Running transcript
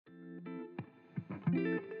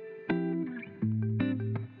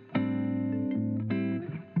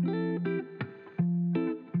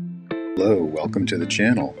Hello, welcome to the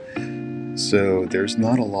channel. So there's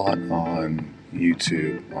not a lot on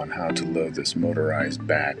YouTube on how to load this motorized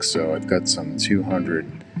back. So I've got some 200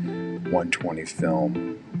 120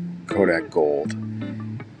 film Kodak Gold,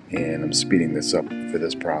 and I'm speeding this up for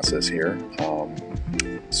this process here.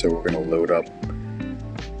 So we're going to load up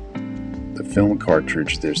the film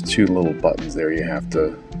cartridge. There's two little buttons there you have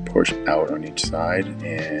to push out on each side,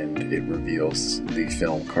 and it reveals the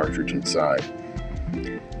film cartridge inside.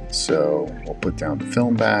 So we'll put down the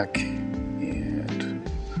film back and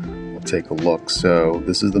we'll take a look. So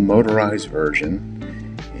this is the motorized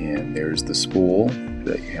version, and there's the spool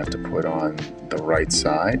that you have to put on the right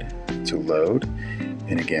side to load.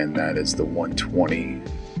 And again, that is the 120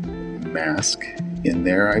 mask in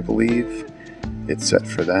there, I believe. It's set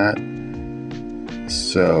for that.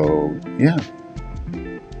 So yeah,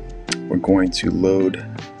 we're going to load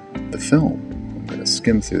the film. I'm going to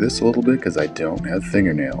skim through this a little bit because I don't have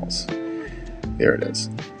fingernails. There it is.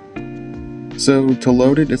 So to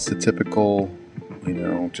load it, it's the typical,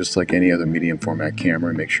 just like any other medium format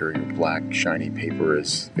camera. Make sure your black shiny paper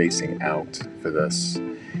is facing out for this.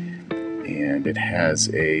 And it has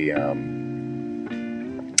a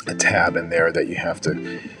tab in there that you have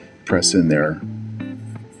to press in there.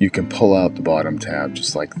 You can pull out the bottom tab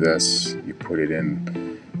just like this. You put it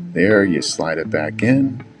in there, you slide it back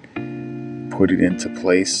in, put it into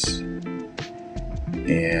place,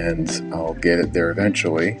 and I'll get it there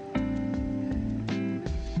eventually.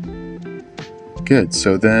 Good,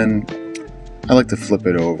 so then I like to flip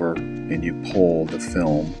it over and you pull the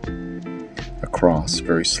film across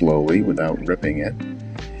very slowly without ripping it.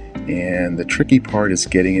 And the tricky part is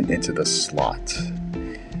getting it into the slot.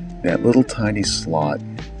 That little tiny slot,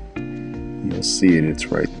 you'll see it, it's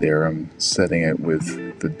right there. I'm setting it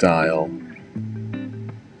with the dial,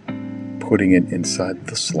 putting it inside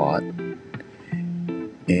the slot, and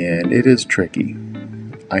it is tricky.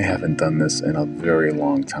 I haven't done this in a very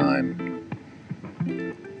long time,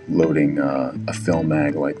 loading a film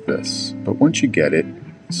mag like this. But once you get it,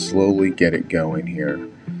 slowly get it going here.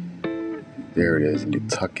 There it is, and you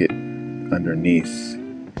tuck it underneath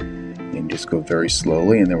and just go very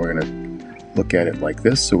slowly, and then we're going to look at it like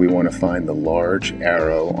this. So we want to find the large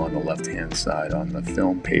arrow on the left hand side on the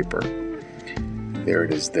film paper. There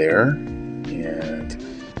it is there, and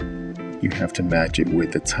you have to match it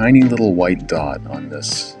with the tiny little white dot on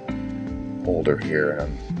this holder here.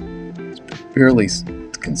 Barely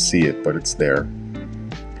can see it, but it's there.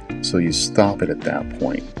 So you stop it at that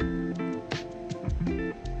point.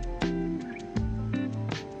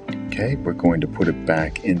 Okay, we're going to put it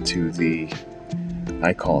back into the,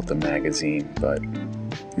 I call it the magazine, but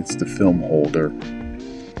it's the film holder.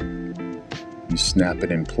 You snap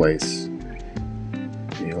it in place.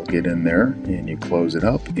 You'll get in there and you close it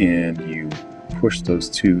up, and you push those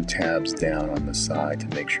two tabs down on the side to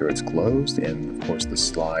make sure it's closed, and of course the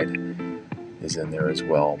slide is in there as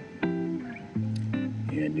well.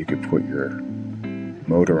 And you could put your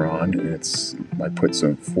motor on, and I put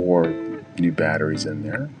some 4 new batteries in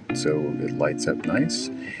there so it lights up nice.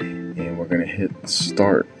 And we're going to hit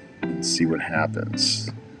start and see what happens.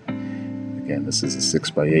 Again, this is a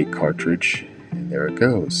 6x8 cartridge, and there it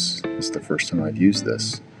goes. It's the first time I've used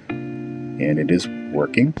this, and it is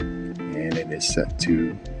working, and it is set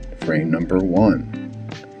to frame number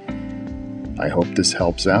 1. I hope this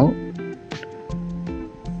helps out.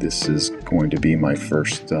 This is going to be my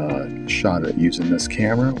first shot at using this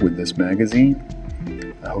camera with this magazine.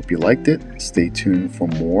 I hope you liked it. Stay tuned for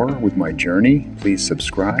more with my journey. Please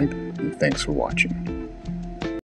subscribe, and thanks for watching.